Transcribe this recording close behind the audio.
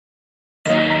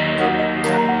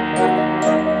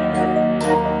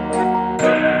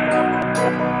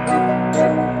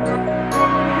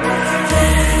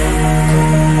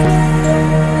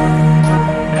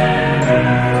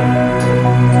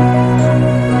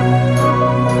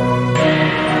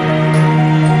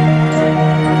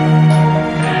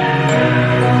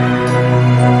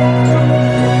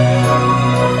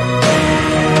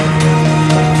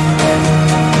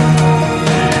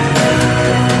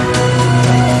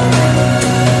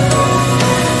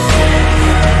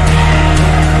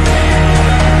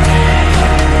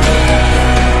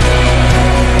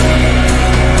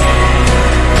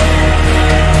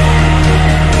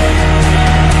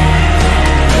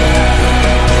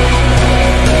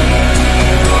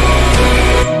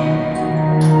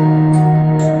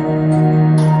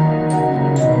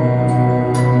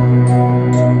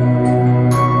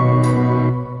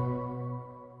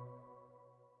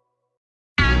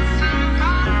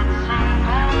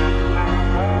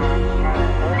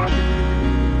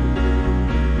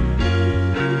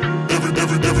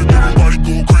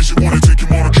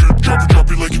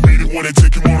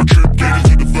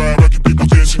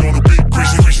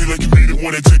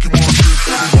wanna take him on a trip.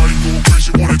 Everybody go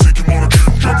crazy, wanna take him on a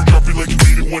trip. Drop it like you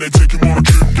need it, wanna take him on a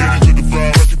trip. Get into the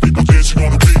vibe, I see people dancing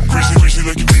on a beat. Crazy, crazy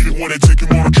like you need it, wanna take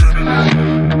him on a trip.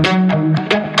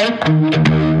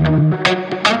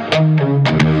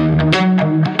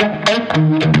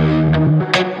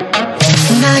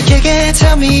 나에게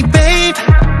tell me babe,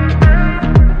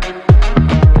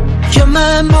 you're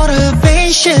my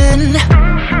motivation.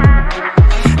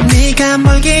 네가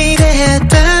뭘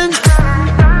기대했던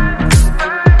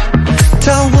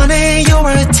더 원해 your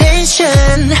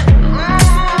attention.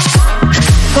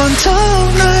 온통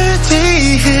널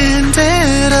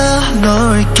뒤흔들어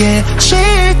놓을게 쉴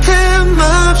틈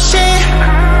없이.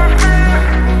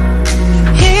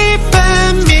 이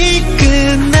밤이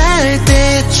끝날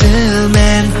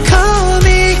때쯤엔 call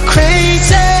me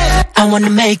crazy. I wanna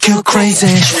make you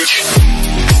crazy.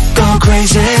 Go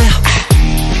crazy,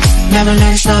 never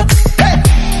let it stop.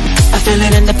 I feel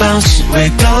it in the bounce, we're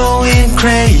going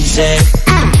crazy.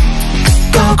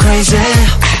 Go crazy,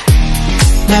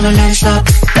 never let it stop.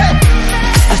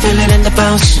 I feel it in the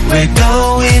bounce, we're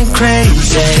going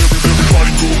crazy.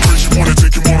 Everybody go crazy, wanna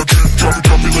take him on a trip. Drop it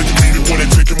like you need it, wanna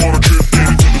take him on a trip. Get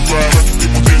into the vibe, I see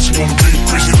people dancing on the beat.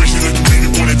 Crazy, crazy like you need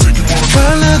it, wanna take him on a trip.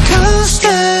 Roller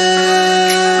coaster,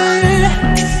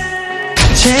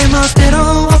 제 멋대로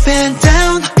up and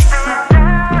down.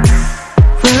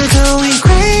 We're going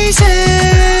crazy.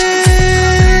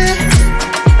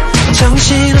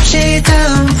 정신없이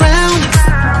down round.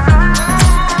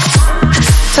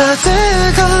 더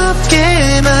뜨겁게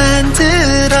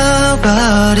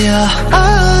만들어버려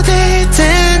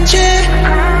어디든지.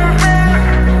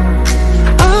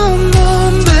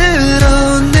 온몸으로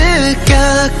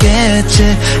느꼈겠지.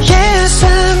 Yes,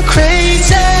 I'm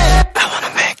crazy. I wanna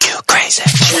make you crazy.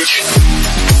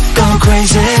 Go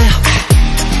crazy,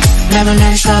 never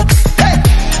let it stop.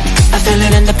 I feel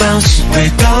it in the bounce, we're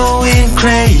going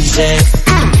crazy.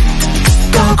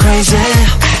 Go crazy,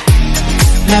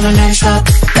 never let it stop.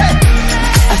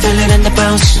 I feel it in the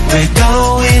bounce, we're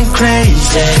going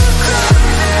crazy.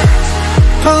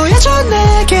 보여줘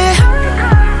내게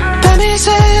밤이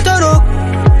새도록.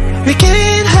 We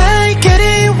getting high,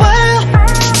 getting wild.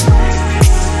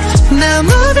 Now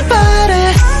moving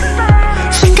body,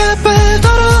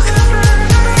 생각보도록.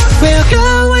 We're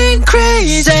going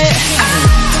crazy.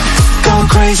 Go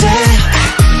crazy,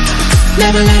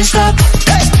 never let it stop.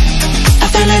 I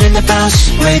feel it in the bounce,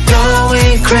 we're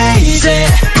going crazy.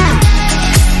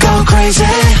 Go crazy,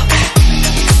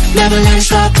 never let it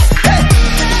stop. I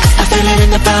feel it in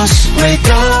the bounce, we're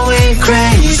going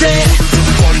crazy.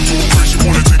 Everybody go crazy,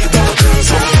 wanna take him on a trip.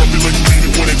 Drop it like you need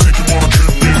it, wanna take him on a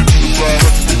trip. Get into the vibe, I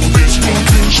see people dancing on the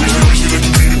beat. Crazy, crazy like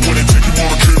you need it, wanna take him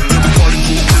on a trip. Everybody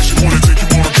go crazy, wanna take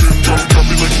him on a trip. Drop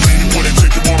it like you need it, wanna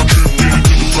take him on a trip. Get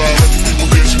into the vibe, I see people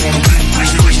dancing on the beat.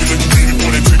 Crazy, crazy like you need it,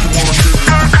 wanna take him on a trip.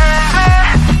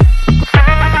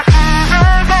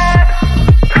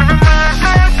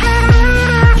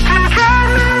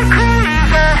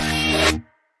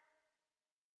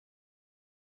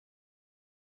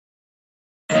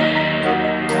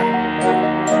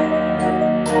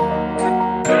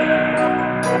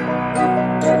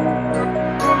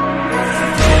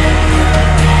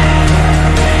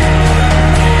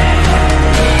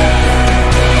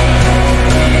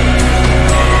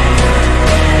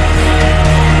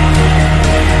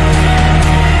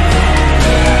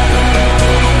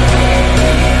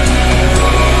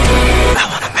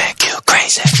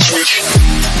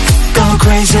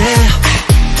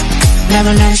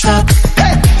 Never let it stop.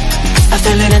 I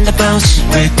feel it in the bounce,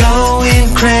 we're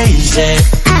going crazy.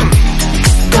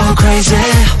 Go crazy,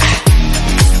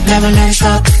 never let it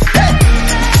stop.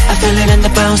 I feel it in the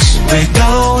bounce, we're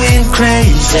going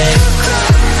crazy.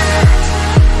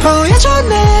 보여줘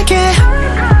내게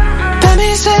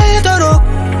밤이 새도록.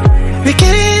 We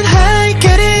getting high,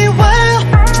 getting wild.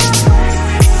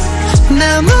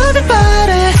 Now moving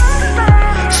body,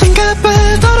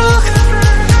 생각보도록.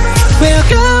 We're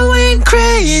going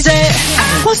crazy.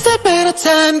 One step at a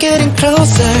time, getting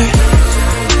closer.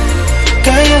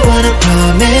 Girl, you wanna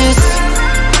promise?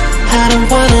 I don't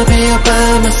wanna be all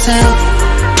by myself.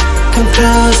 Come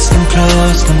close, come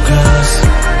close, come close.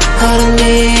 All I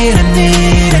need, I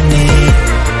need, I need.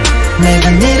 내가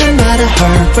needing not a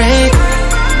heartbreak.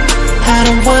 I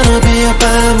don't wanna be all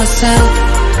by myself.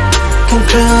 Come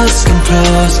close, come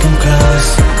close, come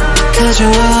close. Cause you're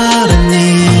all I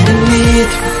need, I need.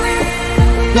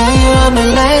 Now you're my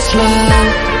last love.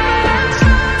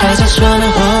 I just wanna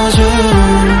hold you.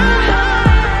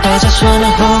 I just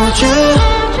wanna hold you.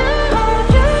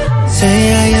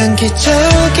 새하얀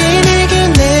기적이 내게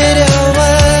내려와.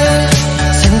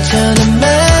 상처는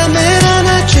맘을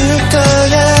안아줄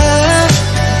거야.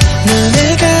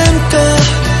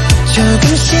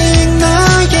 조금씩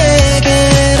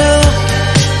너에게로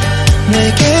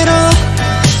내게로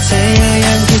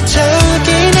새하얀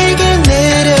기적이 내게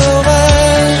내려와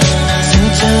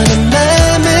상처는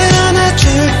맘을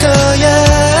안아줄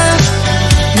거야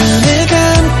눈을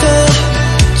감고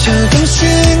조금씩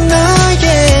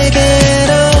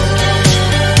너에게로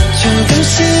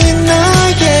조금씩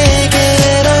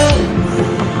너에게로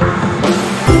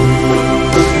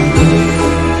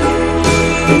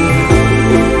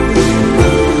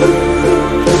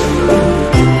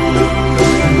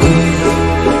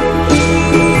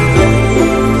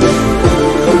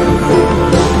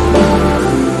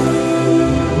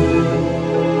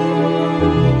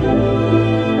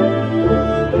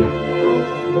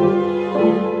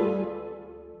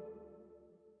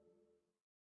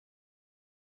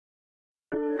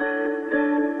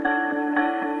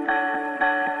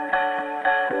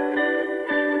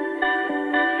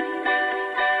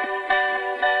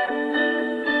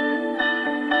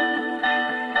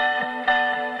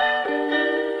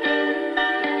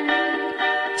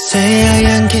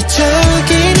새하얀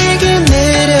기적이 내게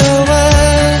내려와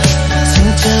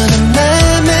상처는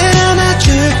맘을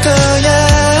안아줄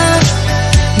거야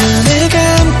눈을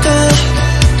감고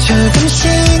조금씩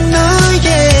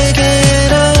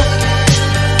너에게로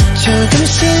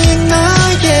조금씩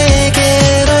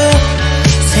너에게로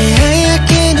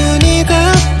새하얗게 눈이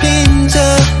덮인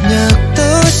저녁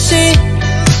도시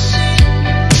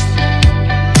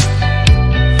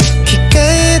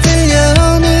귓가에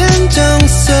들려오는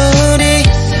종소리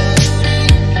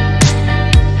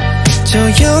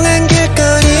조용한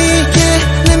길거리에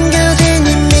남겨진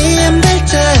희미한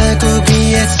발자국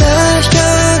위에서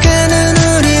쉬어가는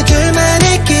우리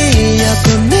둘만의 기억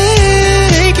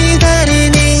오늘을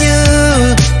기다린 이유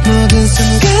모든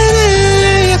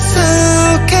순간을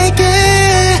약속할게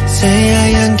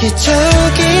새하얀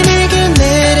기적이 내게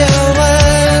내려와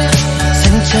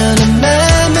상처는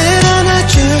맘을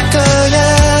안아줄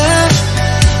거야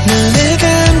눈을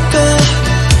감고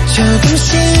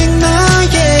조금씩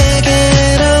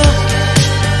너에게로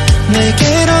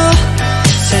내게로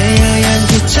새하얀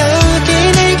기적이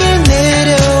내게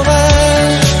내려와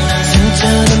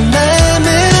상처는 맘을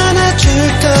안아줄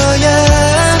거야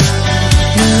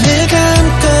눈을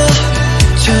감고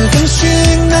조금씩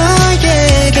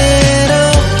너에게로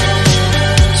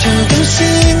조금씩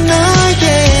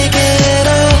너에게로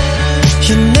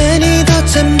흰내리도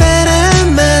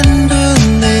찬바람만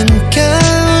부는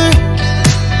겨울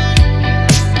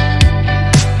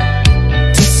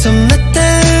두 손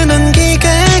맞닿은 온기가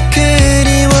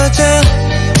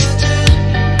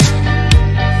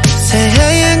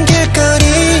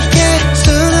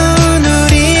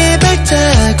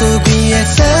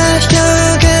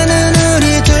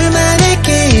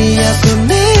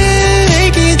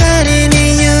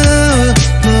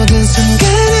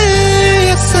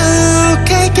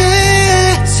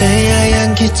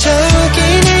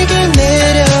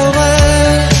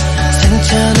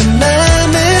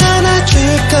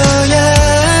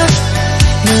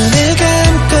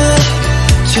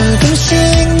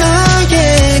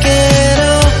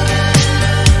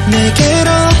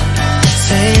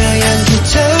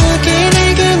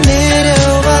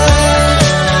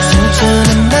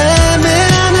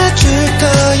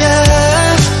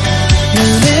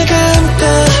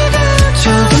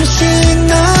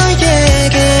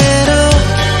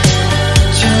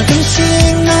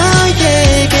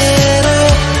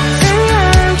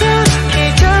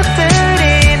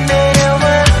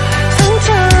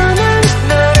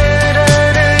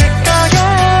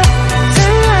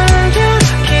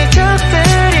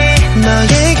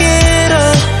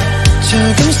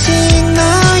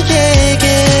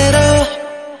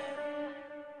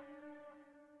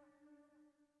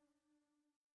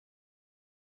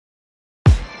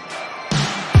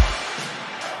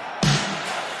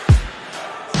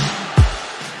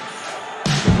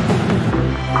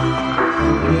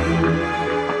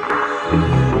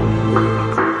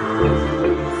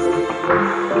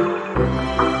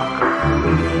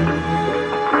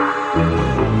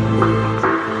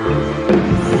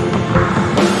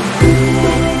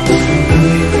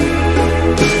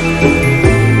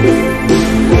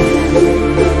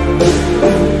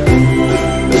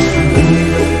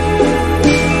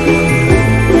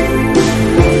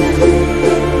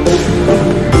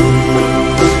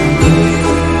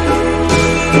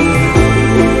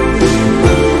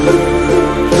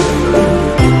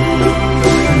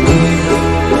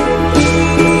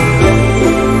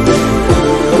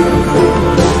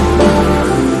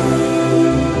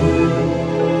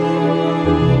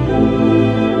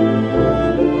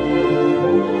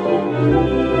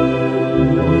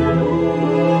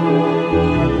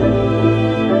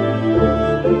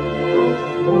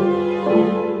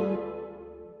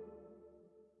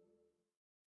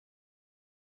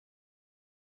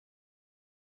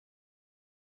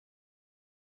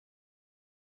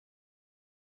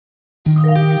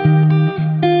you.